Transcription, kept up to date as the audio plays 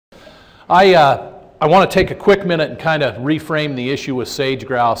I want to take a quick minute and kind of reframe the issue with sage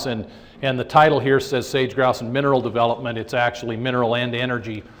grouse, and the title here says sage grouse and mineral development. It's actually mineral and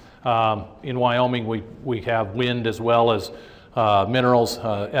energy. In Wyoming, we have wind as well as minerals,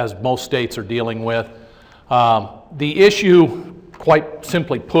 as most states are dealing with. The issue, quite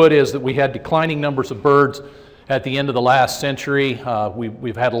simply put, is that we had declining numbers of birds at the end of the last century.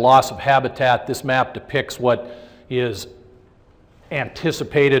 We've had a loss of habitat. This map depicts what is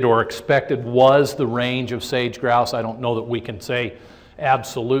anticipated or expected was the range of sage grouse. I don't know that we can say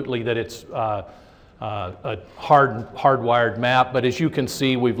absolutely that it's a hardwired map, but as you can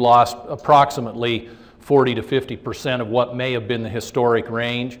see, we've lost approximately 40 to 50% of what may have been the historic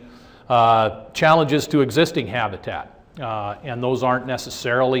range. Challenges to existing habitat, and those aren't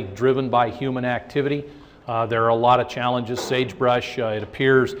necessarily driven by human activity. There are a lot of challenges. Sagebrush, it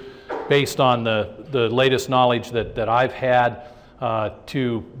appears, based on the latest knowledge that I've had,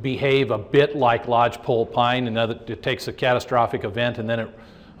 to behave a bit like lodgepole pine, and that it takes a catastrophic event and then it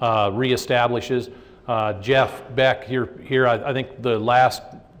reestablishes. Jeff Beck here, I think the last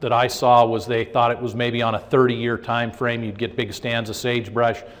that I saw was they thought it was maybe on a 30-year time frame. You'd get big stands of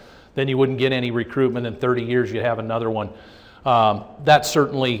sagebrush, then you wouldn't get any recruitment. In 30 years you'd have another one. That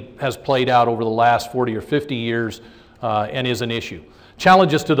certainly has played out over the last 40 or 50 years and is an issue.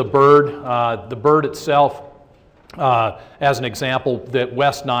 Challenges to the bird. The bird itself, as an example, that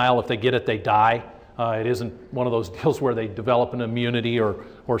West Nile, if they get it, they die. It isn't one of those deals where they develop an immunity or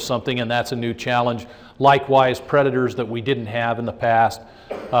something, and that's a new challenge. Likewise, predators that we didn't have in the past.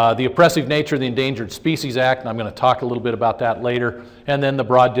 The oppressive nature of the Endangered Species Act, and I'm going to talk a little bit about that later, and then the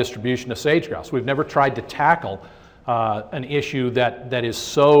broad distribution of sage grouse. We've never tried to tackle an issue that is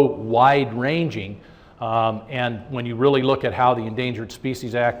so wide-ranging, and when you really look at how the Endangered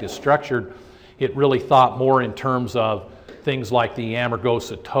Species Act is structured, it really thought more in terms of things like the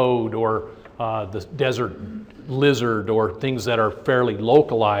Amargosa toad or the desert lizard or things that are fairly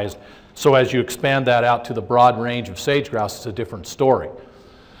localized. So as you expand that out to the broad range of sage grouse, it's a different story.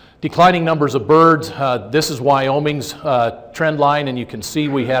 Declining numbers of birds. This is Wyoming's trend line, and you can see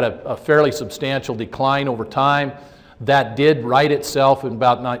we had a fairly substantial decline over time. That did right itself in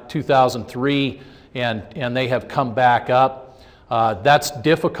about 2003, and they have come back up. That's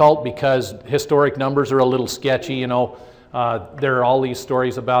difficult because historic numbers are a little sketchy. You know, there are all these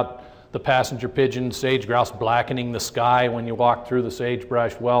stories about the passenger pigeon, sage grouse blackening the sky when you walk through the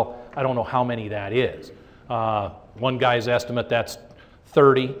sagebrush. Well, I don't know how many that is. One guy's estimate, that's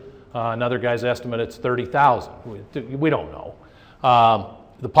 30. Another guy's estimate, it's 30,000. We don't know.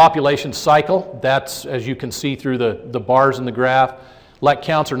 The population cycle, that's, as you can see through the bars in the graph, let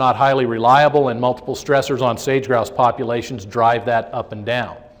counts are not highly reliable, and multiple stressors on sage grouse populations drive that up and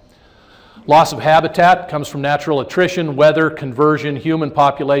down. Loss of habitat comes from natural attrition, weather, conversion, human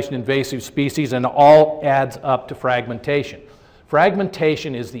population, invasive species, and all adds up to fragmentation.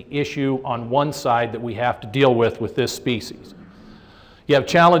 Fragmentation is the issue on one side that we have to deal with this species. You have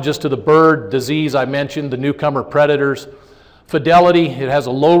challenges to the bird, disease, I mentioned, the newcomer predators. Fidelity, it has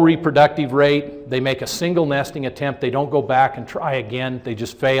a low reproductive rate. They make a single nesting attempt. They don't go back and try again. They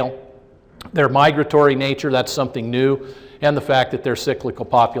just fail. Their migratory nature, that's something new, and the fact that they're cyclical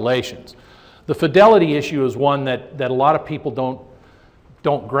populations. The fidelity issue is one that a lot of people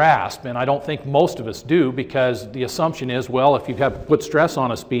don't grasp, and I don't think most of us do, because the assumption is, well, if you have put stress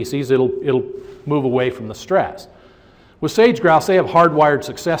on a species, it'll move away from the stress. With sage grouse, they have hardwired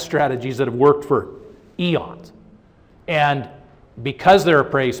success strategies that have worked for eons. And because they're a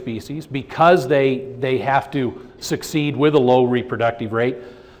prey species, because they have to succeed with a low reproductive rate,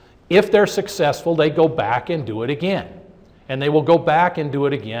 if they're successful, they go back and do it again. And they will go back and do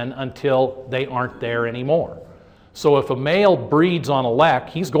it again until they aren't there anymore. So if a male breeds on a lek,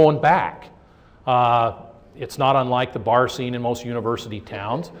 he's going back. It's not unlike the bar scene in most university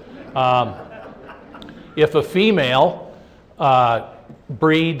towns. If a female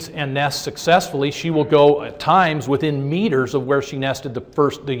breeds and nests successfully, she will go at times within meters of where she nested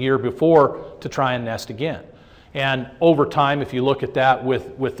the year before to try and nest again. And over time, if you look at that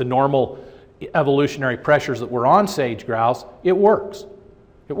with the normal evolutionary pressures that were on sage grouse, it works.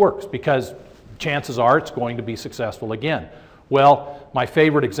 It works because chances are it's going to be successful again. Well, my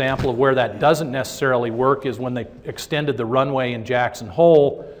favorite example of where that doesn't necessarily work is when they extended the runway in Jackson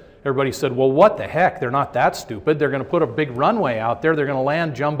Hole. Everybody said, well, what the heck? They're not that stupid. They're going to put a big runway out there. They're going to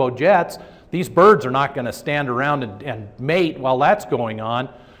land jumbo jets. These birds are not going to stand around and mate while that's going on.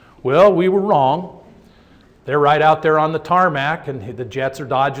 Well, we were wrong. They're right out there on the tarmac, and the jets are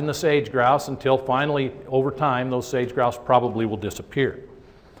dodging the sage grouse until finally, over time, those sage grouse probably will disappear.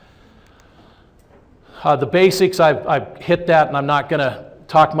 The basics, I've hit that, and I'm not going to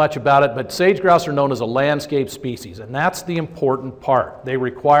talk much about it, but sage grouse are known as a landscape species, and that's the important part. They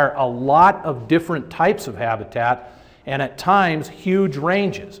require a lot of different types of habitat, and at times huge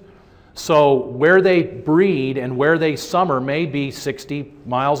ranges. So where they breed and where they summer may be 60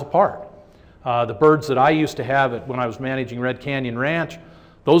 miles apart. The birds that I used to have when I was managing Red Canyon Ranch,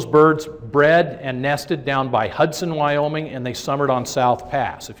 those birds bred and nested down by Hudson, Wyoming, and they summered on South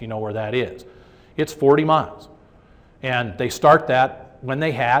Pass, if you know where that is. It's 40 miles. And they start that when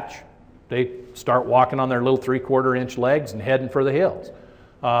they hatch. They start walking on their little 3/4 inch legs and heading for the hills.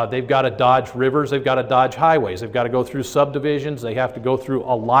 They've got to dodge rivers, they've got to dodge highways, they've got to go through subdivisions, they have to go through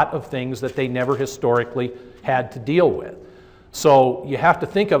a lot of things that they never historically had to deal with. So you have to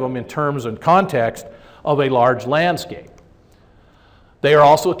think of them in terms and context of a large landscape. They are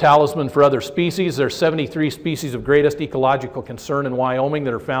also a talisman for other species. There are 73 species of greatest ecological concern in Wyoming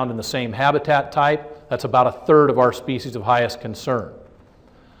that are found in the same habitat type. That's about 1/3 of our species of highest concern.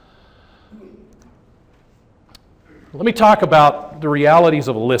 Let me talk about the realities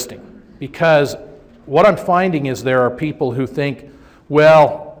of a listing, because what I'm finding is there are people who think,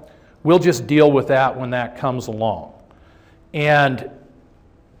 well, we'll just deal with that when that comes along. And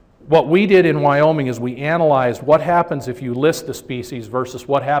what we did in Wyoming is we analyzed what happens if you list the species versus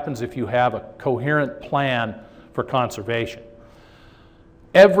what happens if you have a coherent plan for conservation.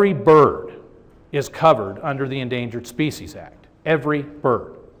 Every bird is covered under the Endangered Species Act. Every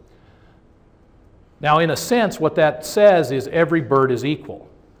bird. Now, in a sense, what that says is every bird is equal.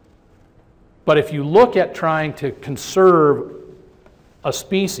 But if you look at trying to conserve a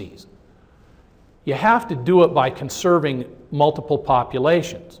species, you have to do it by conserving multiple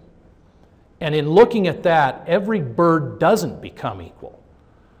populations. And in looking at that, every bird doesn't become equal.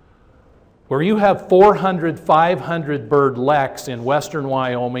 Where you have 400, 500 bird leks in western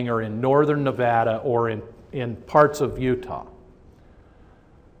Wyoming or in northern Nevada or in parts of Utah,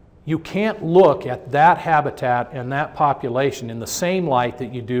 you can't look at that habitat and that population in the same light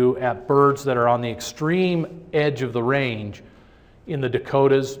that you do at birds that are on the extreme edge of the range in the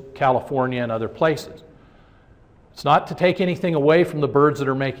Dakotas, California, and other places. It's not to take anything away from the birds that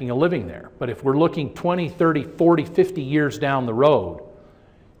are making a living there, but if we're looking 20, 30, 40, 50 years down the road,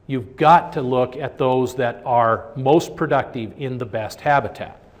 you've got to look at those that are most productive in the best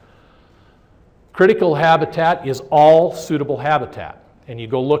habitat. Critical habitat is all suitable habitat. And you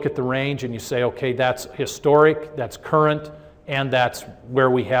go look at the range and you say, okay, that's historic, that's current, and that's where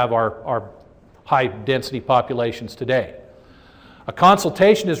we have our high density populations today. A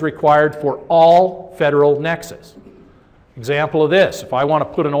consultation is required for all federal nexus. Example of this, if I want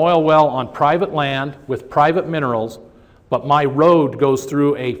to put an oil well on private land with private minerals, but my road goes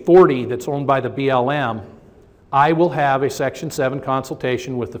through a 40 that's owned by the BLM, I will have a Section 7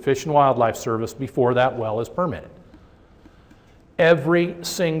 consultation with the Fish and Wildlife Service before that well is permitted. Every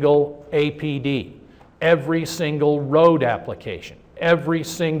single APD, every single road application, every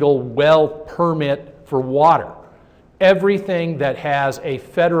single well permit for water, everything that has a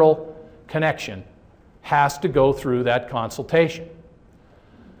federal connection has to go through that consultation.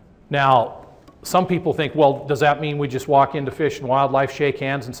 Now, some people think, well, does that mean we just walk into Fish and Wildlife, shake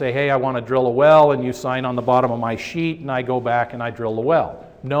hands and say, hey, I want to drill a well, and you sign on the bottom of my sheet and I go back and I drill the well?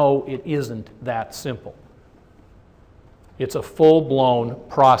 No, it isn't that simple. It's a full-blown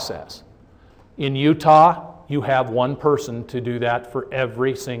process. In Utah, you have one person to do that for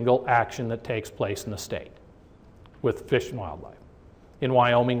every single action that takes place in the state with Fish and Wildlife. In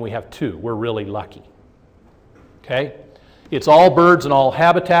Wyoming, we have 2. We're really lucky. Okay? It's all birds and all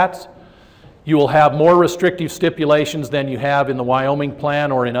habitats. You will have more restrictive stipulations than you have in the Wyoming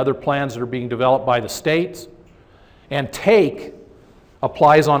plan or in other plans that are being developed by the states. And take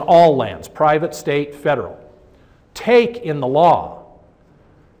applies on all lands, private, state, federal. Take in the law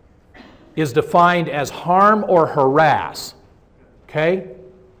is defined as harm or harass. Okay?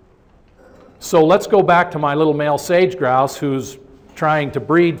 So let's go back to my little male sage grouse who's trying to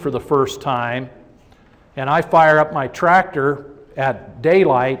breed for the first time, and I fire up my tractor at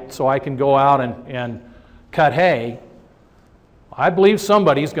daylight so I can go out and cut hay. I believe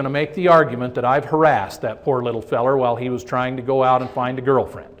somebody's going to make the argument that I've harassed that poor little feller while he was trying to go out and find a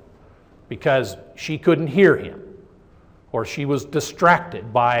girlfriend because she couldn't hear him, or she was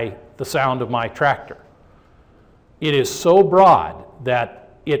distracted by the sound of my tractor. It is so broad that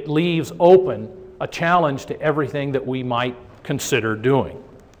it leaves open a challenge to everything that we might consider doing.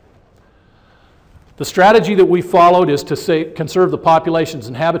 The strategy that we followed is to conserve the populations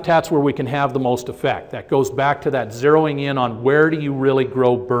and habitats where we can have the most effect. That goes back to that zeroing in on where do you really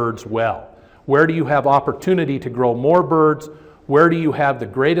grow birds well? Where do you have opportunity to grow more birds? Where do you have the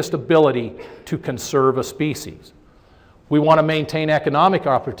greatest ability to conserve a species? We want to maintain economic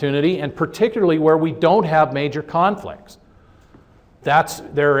opportunity, and particularly where we don't have major conflicts.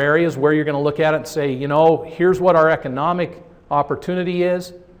 There are areas where you're going to look at it and say, you know, here's what our economic opportunity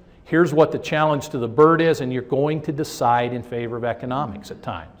is, here's what the challenge to the bird is, and you're going to decide in favor of economics at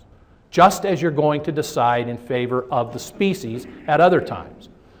times, just as you're going to decide in favor of the species at other times.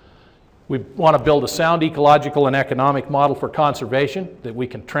 We want to build a sound ecological and economic model for conservation that we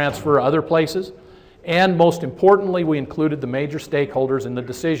can transfer other places. And most importantly, we included the major stakeholders in the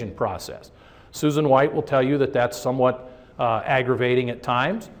decision process. Susan White will tell you that that's somewhat aggravating at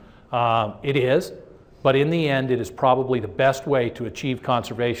times. It is, but in the end, it is probably the best way to achieve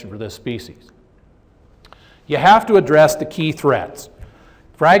conservation for this species. You have to address the key threats.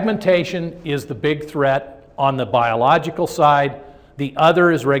 Fragmentation is the big threat on the biological side. The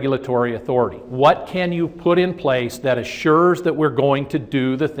other is regulatory authority. What can you put in place that assures that we're going to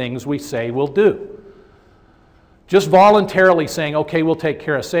do the things we say we'll do? Just voluntarily saying, okay, we'll take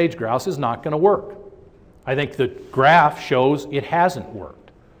care of sage grouse is not going to work. I think the graph shows it hasn't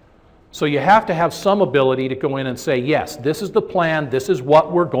worked. So you have to have some ability to go in and say, yes, this is the plan, this is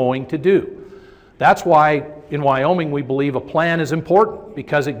what we're going to do. That's why in Wyoming we believe a plan is important,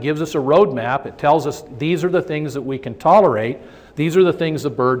 because it gives us a roadmap. It tells us these are the things that we can tolerate, these are the things the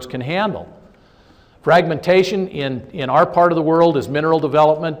birds can handle. Fragmentation in our part of the world is mineral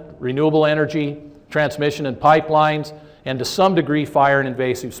development, renewable energy, transmission and pipelines, and to some degree fire and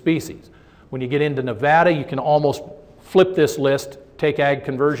invasive species. When you get into Nevada, you can almost flip this list, take ag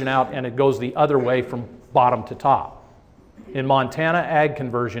conversion out, and it goes the other way from bottom to top. In Montana, ag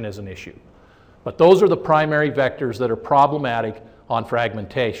conversion is an issue. But those are the primary vectors that are problematic on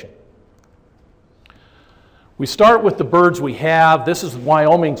fragmentation. We start with the birds we have. This is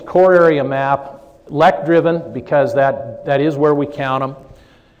Wyoming's core area map, elect-driven, because that is where we count them.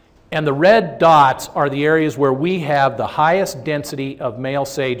 And the red dots are the areas where we have the highest density of male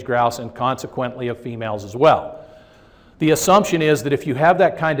sage grouse and consequently of females as well. The assumption is that if you have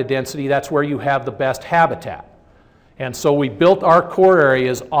that kind of density, that's where you have the best habitat. And so we built our core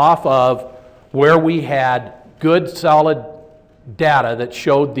areas off of where we had good, solid data that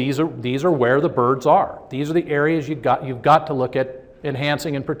showed these are where the birds are. These are the areas you've got to look at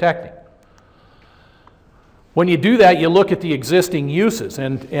enhancing and protecting. When you do that, you look at the existing uses,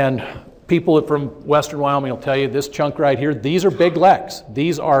 and people from western Wyoming will tell you this chunk right here, these are big leks.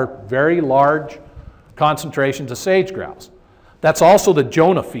 These are very large concentrations of sage grouse. That's also the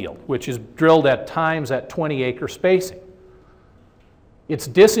Jonah field, which is drilled at times at 20-acre spacing. It's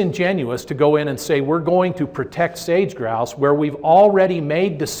disingenuous to go in and say we're going to protect sage grouse where we've already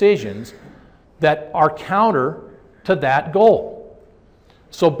made decisions that are counter to that goal.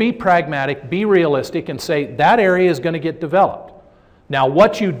 So be pragmatic, be realistic, and say that area is going to get developed. Now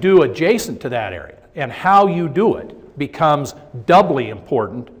what you do adjacent to that area and how you do it becomes doubly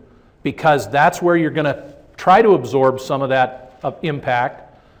important, because that's where you're going to try to absorb some of that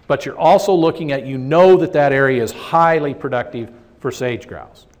impact, but you're also looking at, you know, that area is highly productive for sage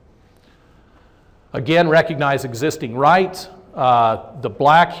grouse. Again, recognize existing rights. The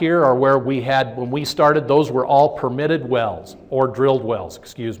black here are where we had, when we started, those were all permitted wells, or drilled wells,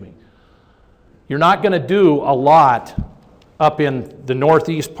 excuse me. You're not going to do a lot up in the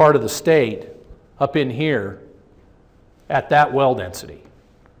northeast part of the state, up in here, at that well density.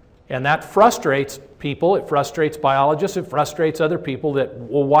 And that frustrates people, it frustrates biologists, it frustrates other people that,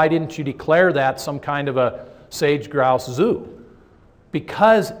 well, why didn't you declare that some kind of a sage grouse zoo?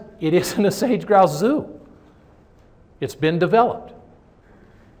 Because it isn't a sage grouse zoo. It's been developed.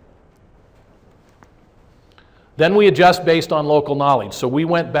 Then we adjust based on local knowledge. So we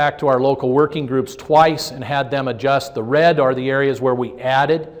went back to our local working groups twice and had them adjust. The red are the areas where we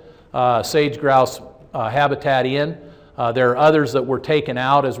added sage grouse habitat in. There are others that were taken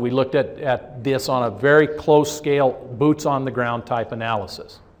out as we looked at this on a very close scale, boots on the ground type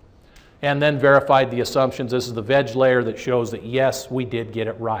analysis. And then verified the assumptions. This is the veg layer that shows that yes, we did get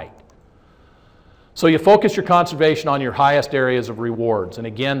it right. So you focus your conservation on your highest areas of rewards. And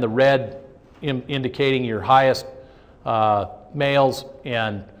again, the red indicating your highest males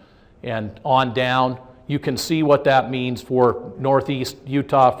and on down. You can see what that means for northeast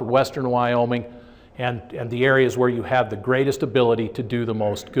Utah, for western Wyoming, and the areas where you have the greatest ability to do the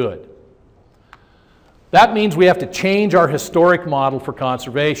most good. That means we have to change our historic model for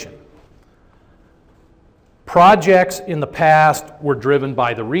conservation. Projects in the past were driven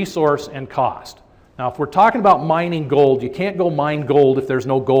by the resource and cost. Now, if we're talking about mining gold, you can't go mine gold if there's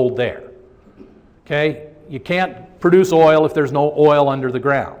no gold there. Okay? You can't produce oil if there's no oil under the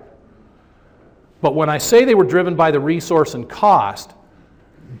ground. But when I say they were driven by the resource and cost,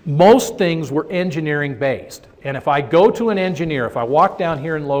 Most things were engineering based. And if I go to an engineer, if I walk down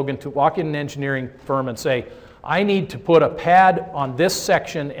here in Logan to walk in an engineering firm and say, I need to put a pad on this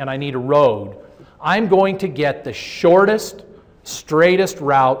section and I need a road, I'm going to get the shortest, straightest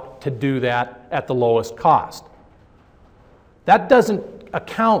route to do that at the lowest cost. That doesn't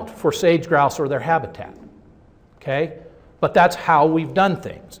account for sage grouse or their habitat, okay? But that's how we've done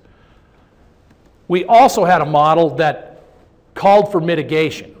things. We also had a model that called for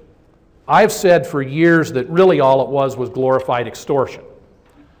mitigation. I've said for years that really all it was glorified extortion.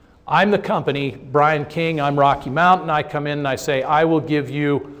 I'm the company, Brian King, I'm Rocky Mountain, I come in and I say, I will give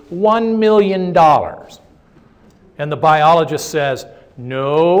you $1 million. And the biologist says,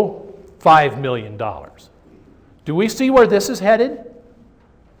 no, $5 million. Do we see where this is headed?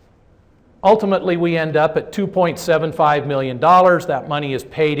 Ultimately, we end up at $2.75 million. That money is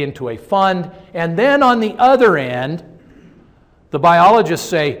paid into a fund. And then on the other end, the biologists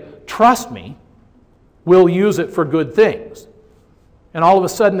say, trust me, we'll use it for good things. And all of a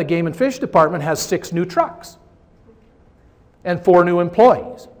sudden, the Game and Fish Department has 6 new trucks and 4 new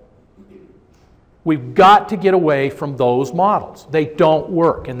employees. We've got to get away from those models. They don't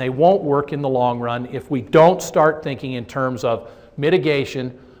work, and they won't work in the long run if we don't start thinking in terms of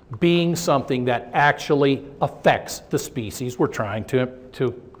mitigation being something that actually affects the species we're trying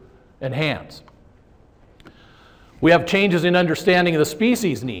to enhance. We have changes in understanding of the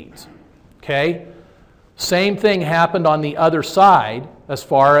species needs, okay? Same thing happened on the other side as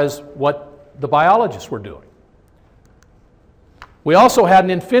far as what the biologists were doing. We also had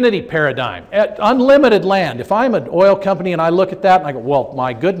an infinity paradigm. At unlimited land, if I'm an oil company and I look at that and I go, well,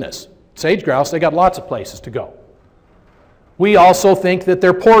 my goodness, sage grouse, they got lots of places to go. We also think that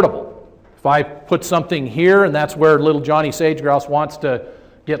they're portable. If I put something here and that's where little Johnny sage grouse wants to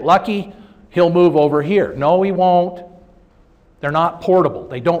get lucky, he'll move over here. No, he won't. They're not portable.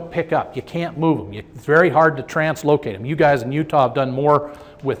 They don't pick up. You can't move them. It's very hard to translocate them. You guys in Utah have done more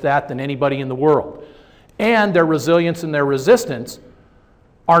with that than anybody in the world. And their resilience and their resistance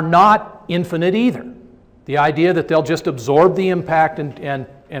are not infinite either. The idea that they'll just absorb the impact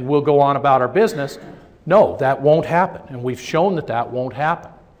and we'll go on about our business, no, that won't happen. And we've shown that that won't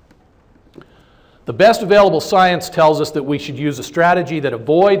happen. The best available science tells us that we should use a strategy that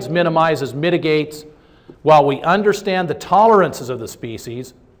avoids, minimizes, mitigates, while we understand the tolerances of the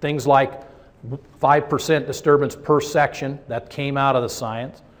species, things like 5% disturbance per section, that came out of the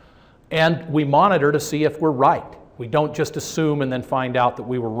science, and we monitor to see if we're right. We don't just assume and then find out that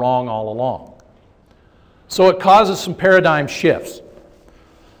we were wrong all along. So it causes some paradigm shifts.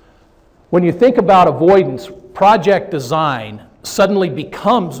 When you think about avoidance, project design suddenly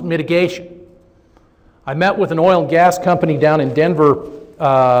becomes mitigation. I met with an oil and gas company down in Denver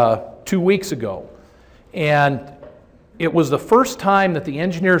 2 weeks ago, and it was the first time that the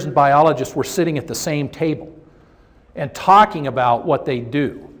engineers and biologists were sitting at the same table and talking about what they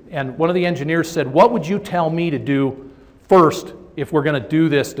do. And one of the engineers said, what would you tell me to do first if we're going to do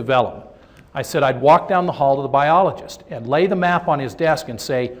this development? I said, I'd walk down the hall to the biologist and lay the map on his desk and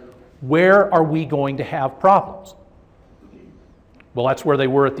say, where are we going to have problems? Well, that's where they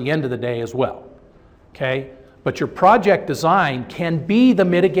were at the end of the day as well. Okay? But your project design can be the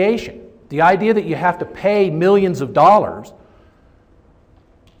mitigation. The idea that you have to pay millions of dollars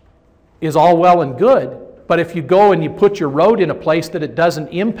is all well and good, but if you go and you put your road in a place that it doesn't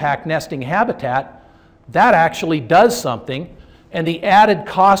impact nesting habitat, that actually does something, and the added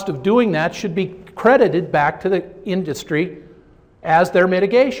cost of doing that should be credited back to the industry as their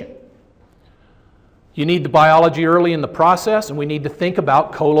mitigation. You need the biology early in the process, and we need to think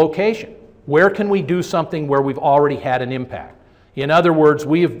about co-location. Where can we do something where we've already had an impact? In other words,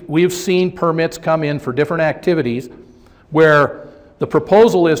 we've seen permits come in for different activities where the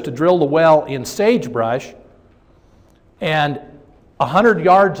proposal is to drill the well in sagebrush, and 100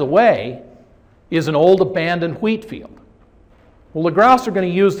 yards away is an old abandoned wheat field. Well, the grouse are going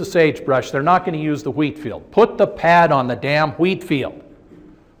to use the sagebrush. They're not going to use the wheat field. Put the pad on the damn wheat field.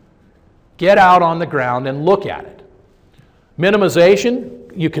 Get out on the ground and look at it.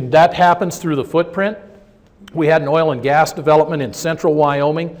 Minimization, that happens through the footprint. We had an oil and gas development in central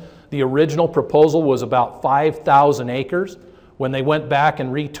Wyoming. The original proposal was about 5,000 acres. When they went back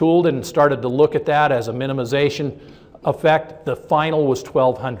and retooled it and started to look at that as a minimization effect, the final was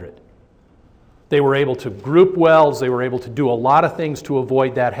 1,200. They were able to group wells. They were able to do a lot of things to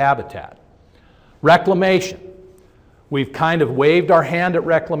avoid that habitat. Reclamation. We've kind of waved our hand at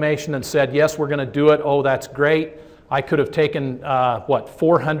reclamation and said, yes, we're going to do it. Oh, that's great. I could have taken,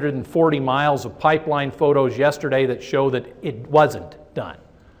 440 miles of pipeline photos yesterday that show that it wasn't done.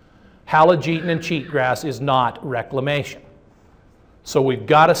 Halogeton and cheatgrass is not reclamation. So we've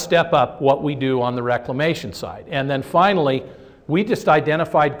got to step up what we do on the reclamation side. And then finally, we just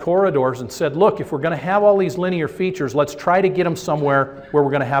identified corridors and said, look, if we're going to have all these linear features, let's try to get them somewhere where we're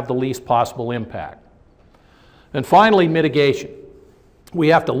going to have the least possible impact. And finally, mitigation. We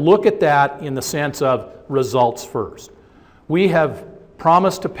have to look at that in the sense of results first. We have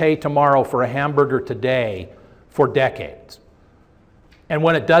promised to pay tomorrow for a hamburger today for decades. And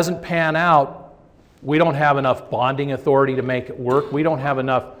when it doesn't pan out, we don't have enough bonding authority to make it work. We don't have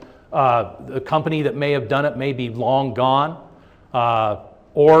enough, the company that may have done it may be long gone.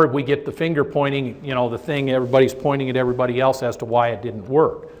 Or we get the finger pointing, you know, the thing, everybody's pointing at everybody else as to why it didn't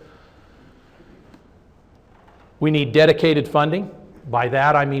work. We need dedicated funding. By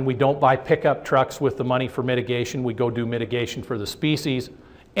that I mean we don't buy pickup trucks with the money for mitigation. We go do mitigation for the species.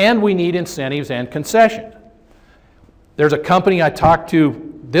 And we need incentives and concessions. There's a company I talked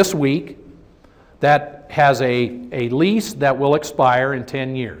to this week that has a lease that will expire in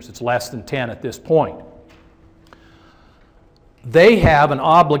 10 years. It's less than 10 at this point. They have an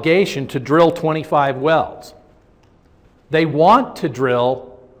obligation to drill 25 wells. They want to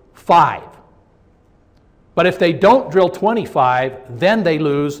drill 5. But if they don't drill 25, then they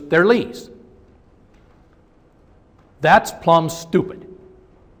lose their lease. That's plumb stupid.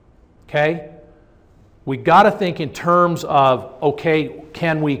 Okay? We've got to think in terms of, okay,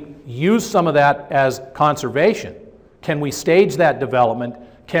 can we use some of that as conservation? Can we stage that development?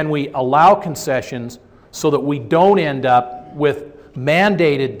 Can we allow concessions so that we don't end up with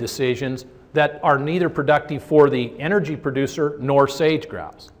mandated decisions that are neither productive for the energy producer nor sage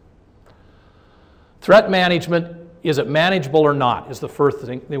grouse? Threat management, is it manageable or not, is the first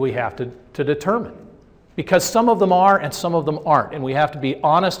thing that we have to determine. Because some of them are and some of them aren't, and we have to be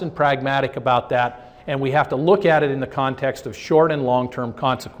honest and pragmatic about that, and we have to look at it in the context of short and long-term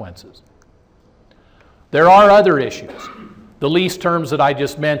consequences. There are other issues, the lease terms that I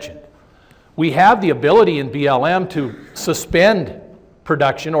just mentioned. We have the ability in BLM to suspend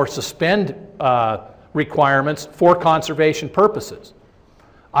production or suspend requirements for conservation purposes.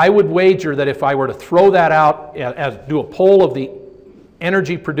 I would wager that if I were to throw that out, do a poll of the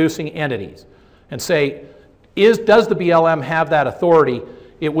energy producing entities and say, does the BLM have that authority,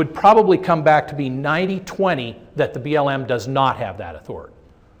 it would probably come back to be 90-20 that the BLM does not have that authority.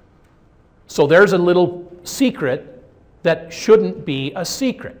 So there's a little secret that shouldn't be a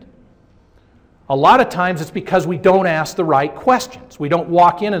secret. A lot of times it's because we don't ask the right questions. We don't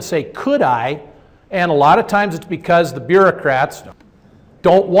walk in and say, could I? And a lot of times it's because the bureaucrats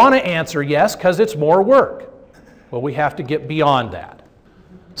don't want to answer yes because it's more work. Well, we have to get beyond that.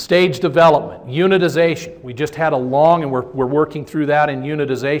 Stage development, unitization. We just had a long, and we're working through that in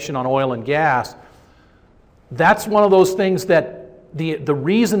unitization on oil and gas. That's one of those things that the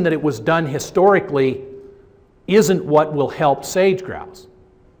reason that it was done historically isn't what will help sage grouse.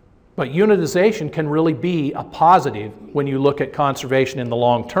 But unitization can really be a positive when you look at conservation in the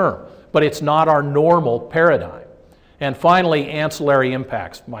long term. But it's not our normal paradigm. And finally, ancillary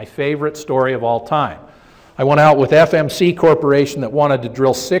impacts, my favorite story of all time. I went out with FMC Corporation that wanted to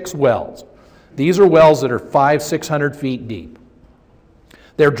drill 6 wells. These are wells that are 500-600 feet deep.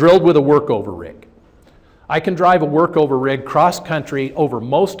 They're drilled with a workover rig. I can drive a workover rig cross-country over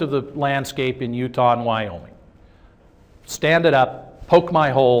most of the landscape in Utah and Wyoming. Stand it up, poke my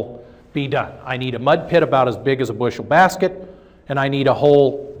hole, be done. I need a mud pit about as big as a bushel basket, and I need a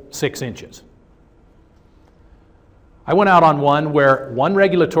hole 6 inches. I went out on one where one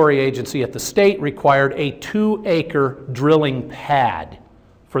regulatory agency at the state required a 2-acre drilling pad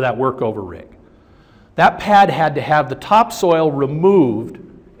for that workover rig. That pad had to have the topsoil removed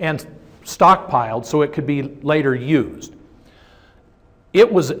and stockpiled so it could be later used. It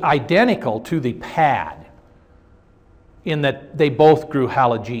was identical to the pad in that they both grew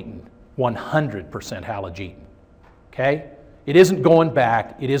halogeton, 100% halogeton. Okay? It isn't going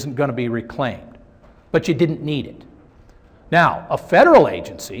back, it isn't going to be reclaimed, but you didn't need it. Now, a federal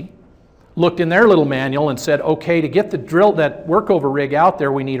agency looked in their little manual and said, okay, to get that workover rig out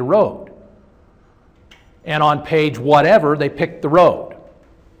there, we need a road. And on page whatever, they picked the road.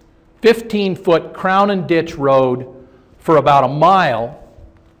 15-foot crown and ditch road for about a mile.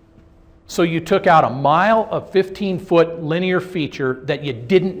 So you took out a mile of 15-foot linear feature that you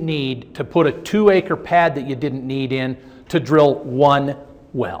didn't need to put a 2-acre pad that you didn't need in to drill 1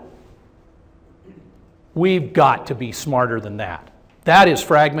 well. We've got to be smarter than that. That is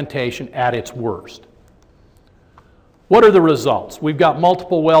fragmentation at its worst. What are the results? We've got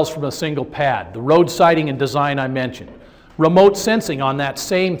multiple wells from a single pad. The road siting and design I mentioned. Remote sensing on that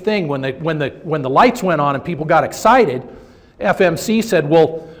same thing. When the lights went on and people got excited, FMC said,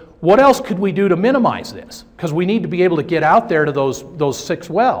 well, what else could we do to minimize this? Because we need to be able to get out there to those 6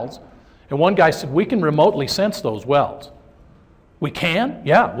 wells. And one guy said, we can remotely sense those wells. We can?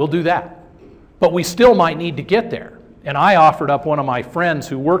 Yeah, we'll do that. But we still might need to get there. And I offered up one of my friends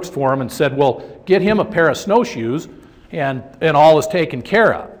who works for him and said, well, get him a pair of snowshoes and all is taken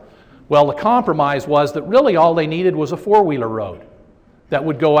care of. Well, the compromise was that really all they needed was a 4-wheeler road that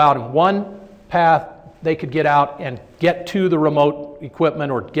would go out in one path. They could get out and get to the remote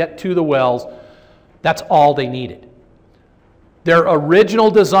equipment or get to the wells. That's all they needed. Their original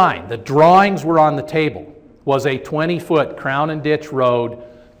design, the drawings were on the table, was a 20-foot crown and ditch road,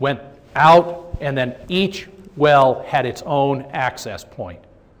 went out, and then each well had its own access point.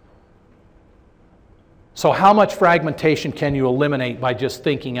 So how much fragmentation can you eliminate by just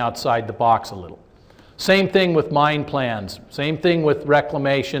thinking outside the box a little? Same thing with mine plans, same thing with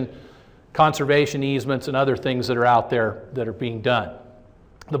reclamation, conservation easements, and other things that are out there that are being done.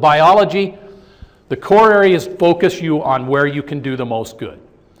 The biology, the core areas focus you on where you can do the most good.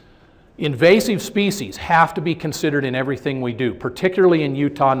 Invasive species have to be considered in everything we do, particularly in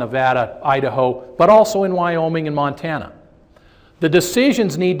Utah, Nevada, Idaho, but also in Wyoming and Montana. The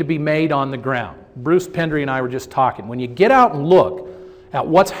decisions need to be made on the ground. Bruce Pendry and I were just talking. When you get out and look at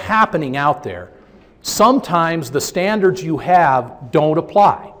what's happening out there, sometimes the standards you have don't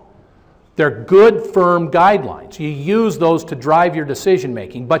apply. They're good, firm guidelines. You use those to drive your decision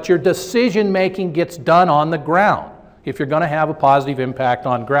making, but your decision making gets done on the ground if you're going to have a positive impact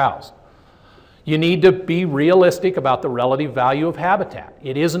on grouse. You need to be realistic about the relative value of habitat.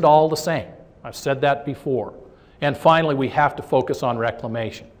 It isn't all the same. I've said that before. And finally, we have to focus on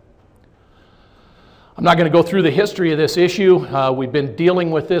reclamation. I'm not going to go through the history of this issue. We've been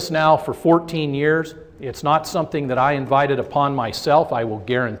dealing with this now for 14 years. It's not something that I invited upon myself, I will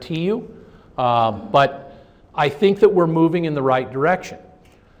guarantee you. But I think that we're moving in the right direction.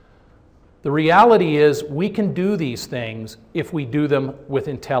 The reality is we can do these things if we do them with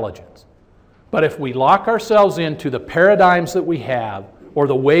intelligence. But if we lock ourselves into the paradigms that we have or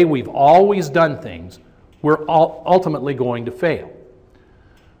the way we've always done things, we're ultimately going to fail.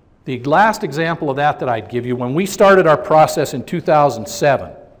 The last example of that I'd give you, when we started our process in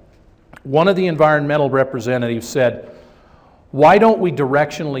 2007, one of the environmental representatives said, why don't we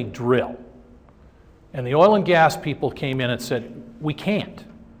directionally drill? And the oil and gas people came in and said, we can't.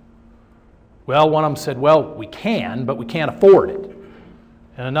 Well, one of them said, well, we can, but we can't afford it.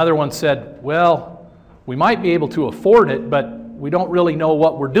 And another one said, well, we might be able to afford it, but we don't really know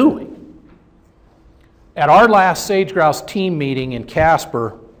what we're doing. At our last sage grouse team meeting in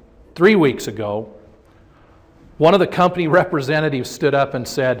Casper 3 weeks ago, one of the company representatives stood up and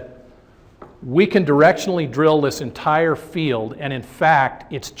said, we can directionally drill this entire field, and in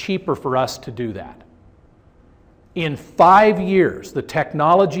fact, it's cheaper for us to do that. In 5 years, the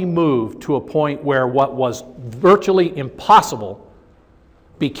technology moved to a point where what was virtually impossible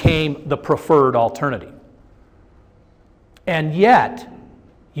became the preferred alternative. And yet,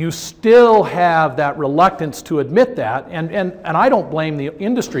 you still have that reluctance to admit that, and I don't blame the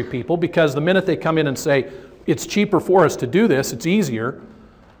industry people, because the minute they come in and say, it's cheaper for us to do this, it's easier,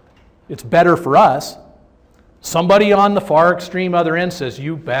 it's better for us, somebody on the far extreme other end says,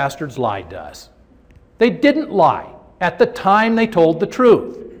 you bastards lied to us. They didn't lie. At the time, they told the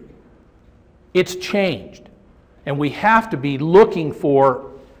truth. It's changed. And we have to be looking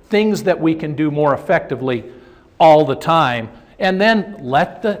for things that we can do more effectively all the time, and then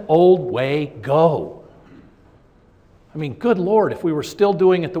let the old way go. I mean, good Lord, if we were still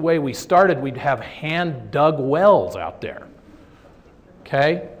doing it the way we started, we'd have hand-dug wells out there.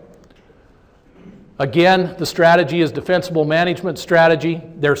 Okay? Again, the strategy is defensible management strategy.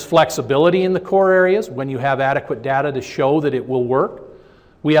 There's flexibility in the core areas when you have adequate data to show that it will work.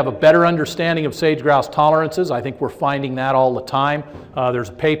 We have a better understanding of sage grouse tolerances. I think we're finding that all the time. There's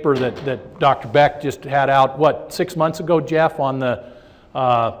a paper that Dr. Beck just had out, what, 6 months ago, Jeff, on the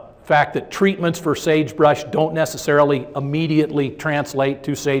fact that treatments for sagebrush don't necessarily immediately translate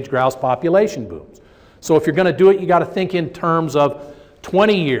to sage grouse population booms. So if you're going to do it, you got to think in terms of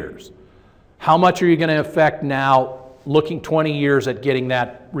 20 years. How much are you going to affect now, looking 20 years at getting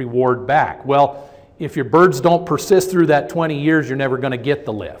that reward back? Well, if your birds don't persist through that 20 years, you're never going to get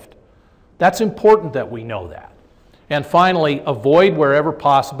the lift. That's important that we know that. And finally, avoid wherever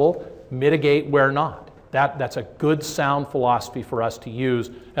possible, mitigate where not. That's a good, sound philosophy for us to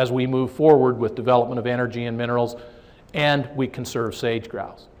use as we move forward with development of energy and minerals, and we conserve sage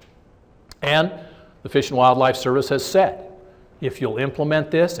grouse. And the Fish and Wildlife Service has said, if you'll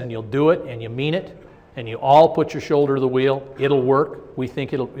implement this and you'll do it and you mean it, and you all put your shoulder to the wheel, it'll work. We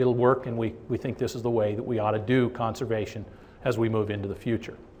think it'll work, and we think this is the way that we ought to do conservation as we move into the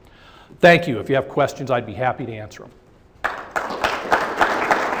future. Thank you. If you have questions, I'd be happy to answer them.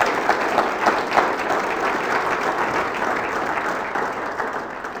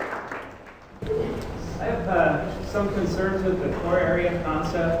 I have some concerns with the core area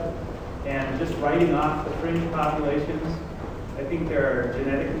concept and just writing off the fringe populations. I think there are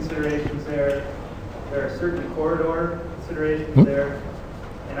genetic considerations there. There are certain corridor considerations there.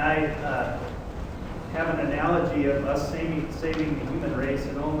 And I have an analogy of us saving the human race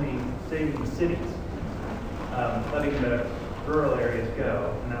and only saving the cities, letting the rural areas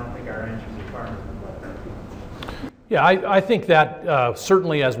go. And I don't think our ranchers and farmers would let that. Yeah, I think that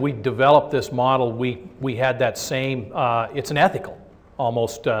certainly as we developed this model, we had that same, it's an ethical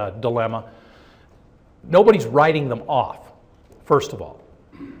almost dilemma. Nobody's writing them off, first of all.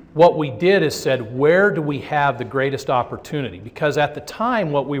 What we did is said, where do we have the greatest opportunity? Because at the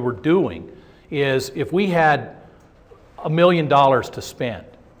time what we were doing is if we had $1 million to spend,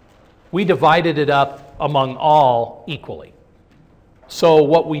 we divided it up among all equally. So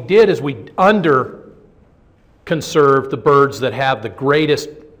what we did is we conserved the birds that have the greatest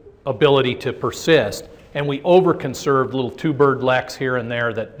ability to persist, and we over-conserved little two-bird leks here and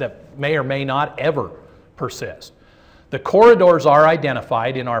there that may or may not ever persist. The corridors are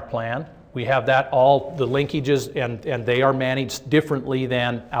identified in our plan. We have that all, the linkages, and they are managed differently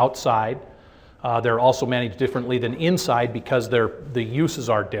than outside. They're also managed differently than inside because the uses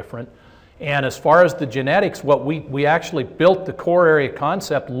are different. And as far as the genetics, what we actually built the core area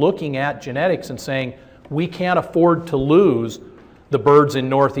concept looking at genetics and saying, we can't afford to lose the birds in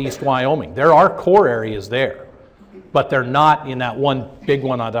northeast Wyoming. There are core areas there, but they're not in that one big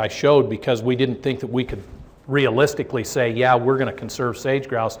one that I showed because we didn't think that we could realistically say, yeah, we're going to conserve sage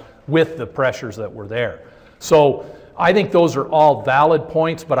grouse with the pressures that were there. So I think those are all valid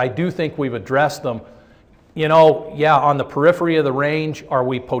points, but I do think we've addressed them. You know, yeah, on the periphery of the range, are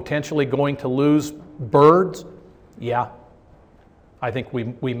we potentially going to lose birds? Yeah, I think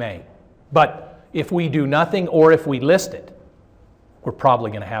we may. But if we do nothing or if we list it, we're probably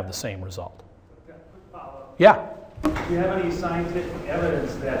going to have the same result. Okay, quick follow-up. Yeah. Do you have any scientific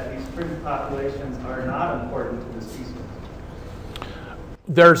evidence that these fringe populations are not important to the species?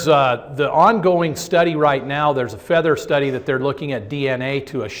 There's the ongoing study right now. There's a feather study that they're looking at DNA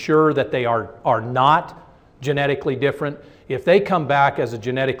to assure that they are not genetically different. If they come back as a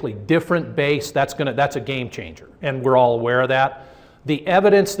genetically different base, that's a game changer, and we're all aware of that. The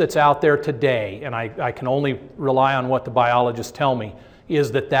evidence that's out there today, and I can only rely on what the biologists tell me,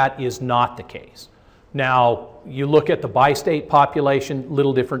 is that that is not the case. Now, you look at the bi-state population,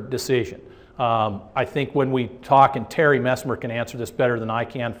 little different decision. I think when we talk, and Terry Messmer can answer this better than I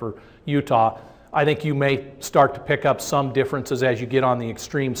can for Utah, I think you may start to pick up some differences as you get on the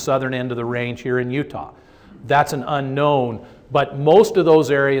extreme southern end of the range here in Utah. That's an unknown, but most of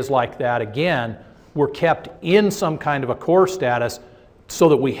those areas like that, again, were kept in some kind of a core status so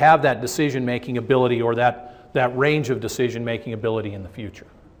that we have that decision-making ability or that range of decision-making ability in the future.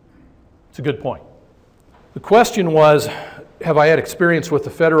 It's a good point. The question was, have I had experience with the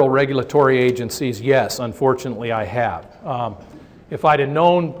federal regulatory agencies? Yes, unfortunately I have. If I'd have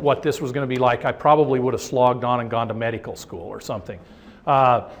known what this was going to be like, I probably would have slogged on and gone to medical school or something.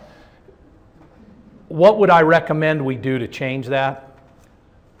 What would I recommend we do to change that?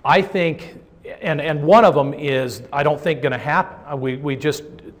 I think, and one of them is, I don't think going to happen.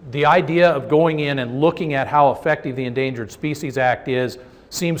 The idea of going in and looking at how effective the Endangered Species Act is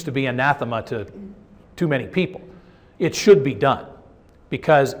seems to be anathema to too many people. It should be done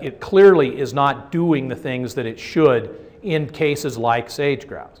because it clearly is not doing the things that it should in cases like sage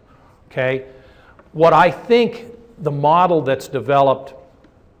grouse. Okay? What I think the model that's developed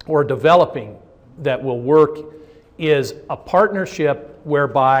or developing that will work is a partnership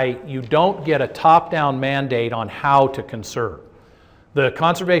whereby you don't get a top-down mandate on how to conserve. The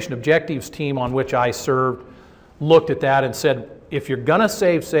conservation objectives team on which I served looked at that and said, if you're going to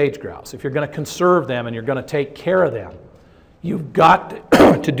save sage grouse, if you're going to conserve them and you're going to take care of them, you've got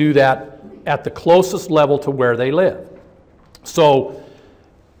to do that at the closest level to where they live. So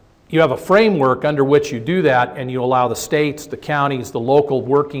you have a framework under which you do that, and you allow the states, the counties, the local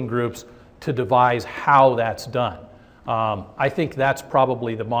working groups to devise how that's done. I think that's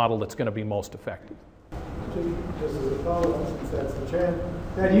probably the model that's going to be most effective. Just as a follow-up, since that's the trend,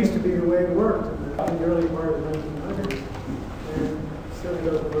 that used to be the way it worked in the early part of the 1900s, and certainly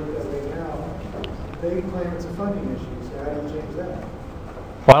doesn't work that way now. They claim it's a funding issue, so how do you change that?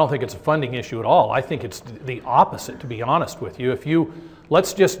 Well, I don't think it's a funding issue at all. I think it's the opposite, to be honest with you.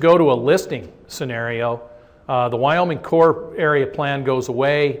 Let's just go to a listing scenario. The Wyoming core area plan goes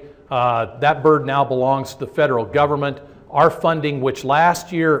away. That bird now belongs to the federal government. Our funding, which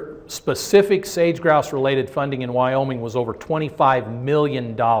last year, specific sage-grouse related funding in Wyoming was over $25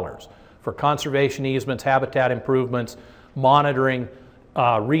 million for conservation easements, habitat improvements, monitoring,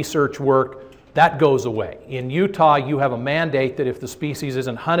 research work. That goes away. In Utah, you have a mandate that if the species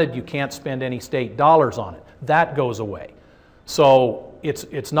isn't hunted, you can't spend any state dollars on it. That goes away. So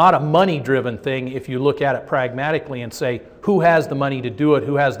it's not a money-driven thing if you look at it pragmatically and say, who has the money to do it,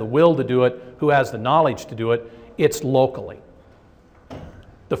 who has the will to do it, who has the knowledge to do it. It's locally.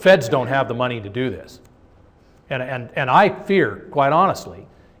 The feds don't have the money to do this. And I fear, quite honestly,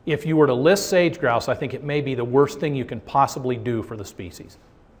 if you were to list sage-grouse, I think it may be the worst thing you can possibly do for the species,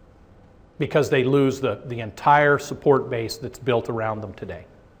 because they lose the entire support base that's built around them today.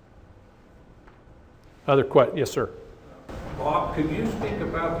 Other questions? Yes, sir. Bob, could you speak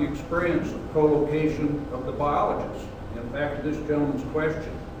about the experience of co-location of the biologists? And back to this gentleman's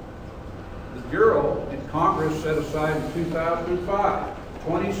question. The Bureau in Congress set aside in 2005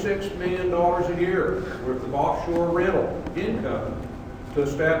 $26 million a year worth of offshore rental income to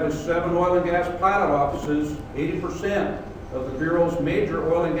establish 7 oil and gas pilot offices, 80% of the Bureau's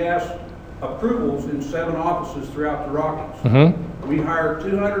major oil and gas approvals in 7 offices throughout the Rockies. Mm-hmm. We hired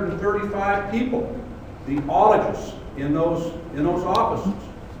 235 people, the ologists in those offices,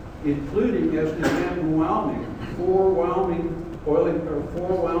 including, as an example, in Wyoming, 4 Wyoming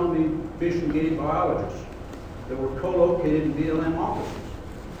fish and game biologists that were co-located in BLM offices.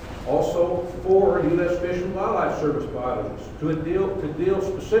 Also, 4 U.S. Fish and Wildlife Service biologists to deal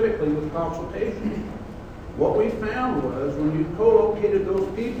specifically with consultation. What we found was when you co-located those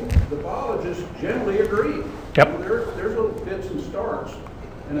people, the biologists generally agreed. Yep. There's little fits and starts.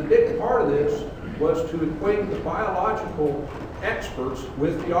 And a big part of this was to equate the biological experts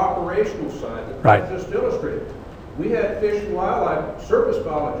with the operational side that right. I just illustrated. We had Fish and Wildlife Service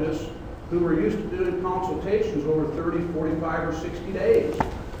biologists who were used to doing consultations over 30, 45, or 60 days.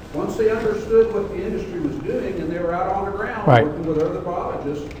 Once they understood what the industry was doing and they were out on the ground right. working with other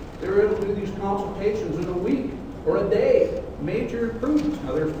biologists, they were able to do these consultations in a week or a day. Major improvements.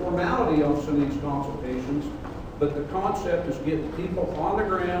 Now there's formality on some of these consultations, but the concept is getting people on the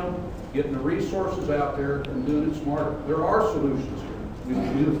ground, getting the resources out there, and doing it smarter. There are solutions here.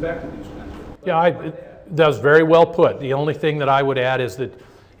 We've affected these kinds of things. Yeah, that was very well put. The only thing that I would add is that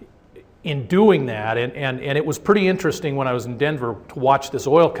in doing that, and it was pretty interesting when I was in Denver to watch this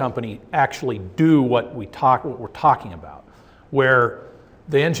oil company actually do what we're talking about, where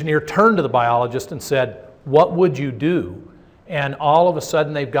the engineer turned to the biologist and said, what would you do? And all of a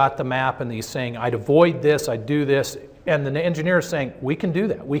sudden they've got the map and he's saying, I'd avoid this, I'd do this. And the engineer is saying, we can do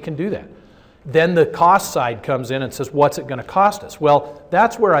that, we can do that. Then the cost side comes in and says, what's it going to cost us? Well,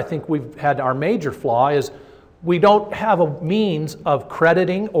 that's where I think we've had our major flaw is we don't have a means of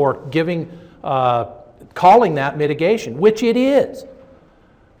crediting or giving, calling that mitigation, which it is.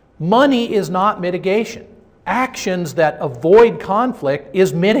 Money is not mitigation. Actions that avoid conflict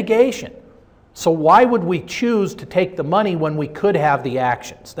is mitigation. So why would we choose to take the money when we could have the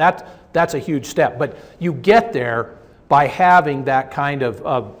actions? That's a huge step. But you get there by having that kind of,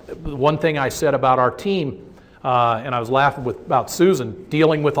 one thing I said about our team, and I was laughing about Susan,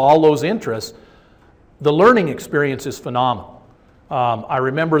 dealing with all those interests, the learning experience is phenomenal. I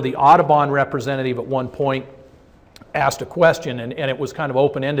remember the Audubon representative at one point asked a question, and it was kind of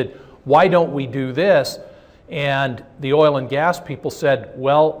open-ended, why don't we do this? And the oil and gas people said,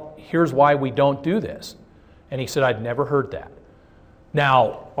 well, here's why we don't do this. And he said, I'd never heard that.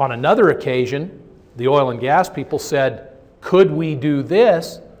 Now, on another occasion, the oil and gas people said, could we do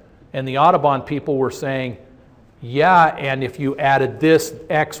this? And the Audubon people were saying, yeah, and if you added this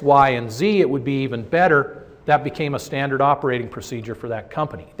X, Y, and Z, it would be even better. That became a standard operating procedure for that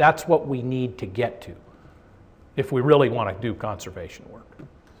company. That's what we need to get to if we really want to do conservation work.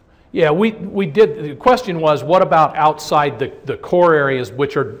 Yeah, we did. The question was, what about outside the core areas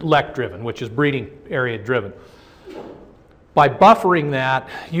which are lek-driven, which is breeding area driven? By buffering that,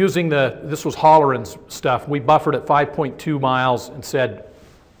 using this was Holleran's stuff, we buffered at 5.2 miles and said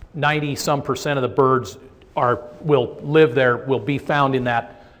 90-some% of the birds will live there, will be found in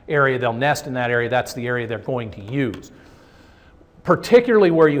that area, they'll nest in that area, that's the area they're going to use.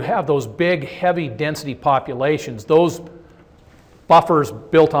 Particularly where you have those big, heavy density populations, those buffers,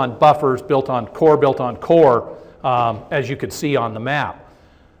 built on core, as you could see on the map.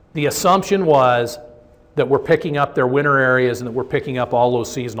 The assumption was that we're picking up their winter areas and that we're picking up all those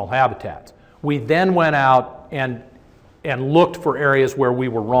seasonal habitats. We then went out and looked for areas where we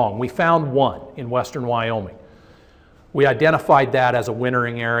were wrong. We found one in western Wyoming. We identified that as a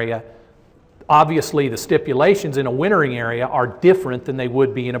wintering area. Obviously, the stipulations in a wintering area are different than they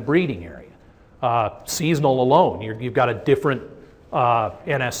would be in a breeding area. Seasonal alone, you've got a different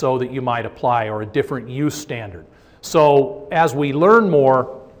NSO that you might apply or a different use standard. So as we learn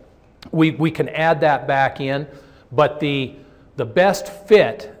more, we can add that back in, but the best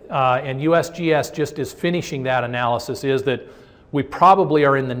fit, and USGS just is finishing that analysis, is that we probably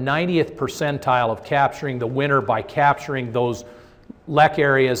are in the 90th percentile of capturing the winter by capturing those lek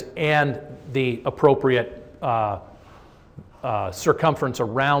areas and the appropriate circumference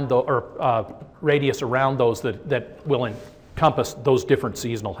around or radius around those that will encompass those different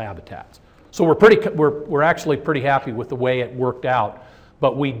seasonal habitats. So we're actually pretty happy with the way it worked out,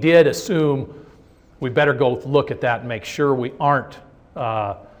 but we did assume we better go look at that and make sure we aren't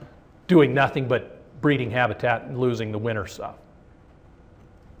doing nothing but breeding habitat and losing the winter stuff.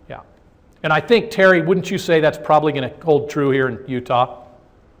 Yeah. And I think, Terry, wouldn't you say that's probably going to hold true here in Utah?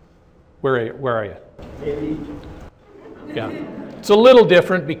 Where are you? Maybe. Yeah. It's a little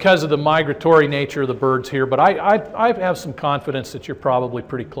different because of the migratory nature of the birds here, but I have some confidence that you're probably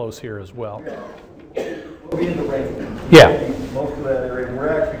pretty close here as well. We'll be in the range. Yeah. Most of that area.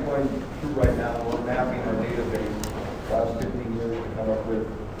 We're actually going through right now, we're mapping our database the last 15 years to come up with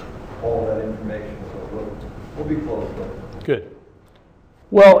all that information. So we'll be close though. Good.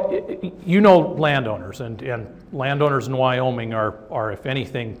 Well, you know landowners, and landowners in Wyoming are, if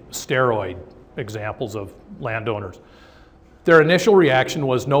anything, steroid examples of landowners. Their initial reaction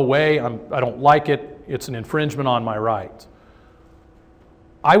was, no way, I don't like it, it's an infringement on my rights.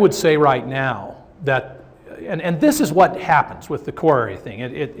 I would say right now that, and this is what happens with the core area thing,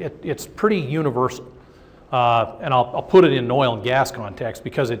 it's pretty universal. And I'll put it in oil and gas context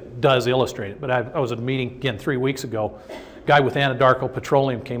because it does illustrate it. But I was at a meeting again 3 weeks ago. A guy with Anadarko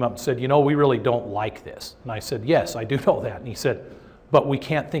Petroleum came up and said, you know, we really don't like this. And I said, yes, I do know that. And he said, but we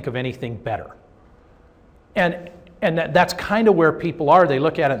can't think of anything better. And that's kind of where people are. They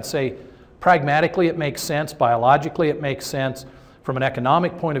look at it and say, pragmatically it makes sense, biologically it makes sense, from an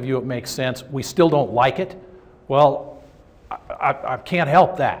economic point of view it makes sense, we still don't like it. Well, I can't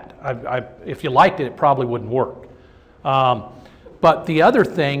help that. If you liked it, it probably wouldn't work. But the other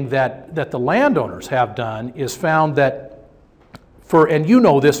thing that the landowners have done is found that, and you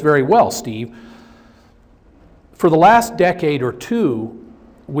know this very well, Steve, for the last decade or two,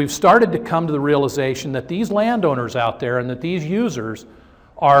 we've started to come to the realization that these landowners out there and that these users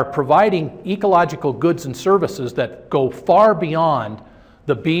are providing ecological goods and services that go far beyond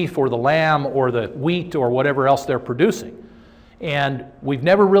the beef or the lamb or the wheat or whatever else they're producing. And we've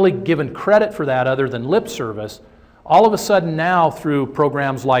never really given credit for that other than lip service. All of a sudden now, through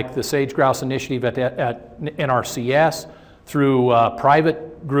programs like the Sage Grouse Initiative at NRCS, through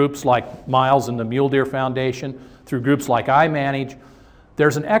private groups like Miles and the Mule Deer Foundation, through groups like I Manage,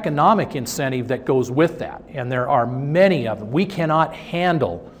 there's an economic incentive that goes with that, and there are many of them. We cannot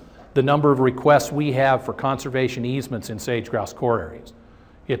handle the number of requests we have for conservation easements in sage grouse core areas.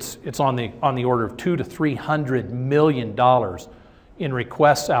 It's on the order of $200 to $300 million in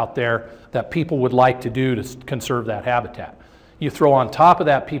requests out there that people would like to do to conserve that habitat. You throw on top of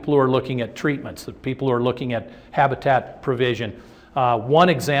that people who are looking at treatments, the people who are looking at habitat provision. One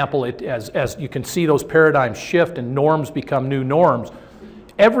example, as you can see those paradigms shift and norms become new norms,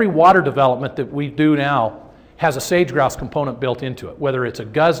 every water development that we do now has a sage grouse component built into it, whether it's a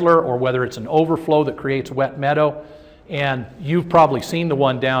guzzler or whether it's an overflow that creates wet meadow. And you've probably seen the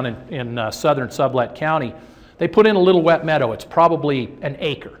one down in southern Sublette County. They put in a little wet meadow. It's probably an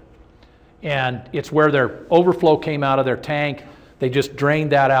acre. And it's where their overflow came out of their tank. They just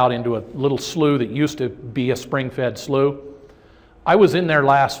drained that out into a little slough that used to be a spring-fed slough. I was in there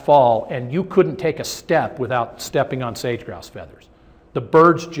last fall, and you couldn't take a step without stepping on sage grouse feathers. The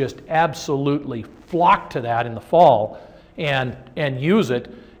birds just absolutely flock to that in the fall and use it,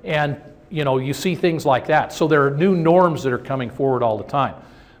 and you know, you see things like that. So there are new norms that are coming forward all the time.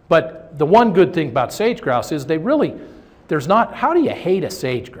 But the one good thing about sage grouse is there's not, how do you hate a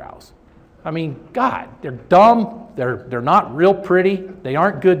sage grouse? I mean, God, they're dumb, they're not real pretty, they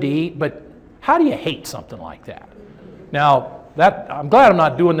aren't good to eat, but how do you hate something like that? Now, I'm glad I'm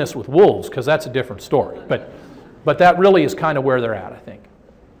not doing this with wolves, because that's a different story. But that really is kind of where they're at, I think.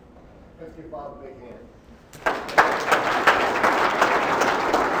 Let's give Bob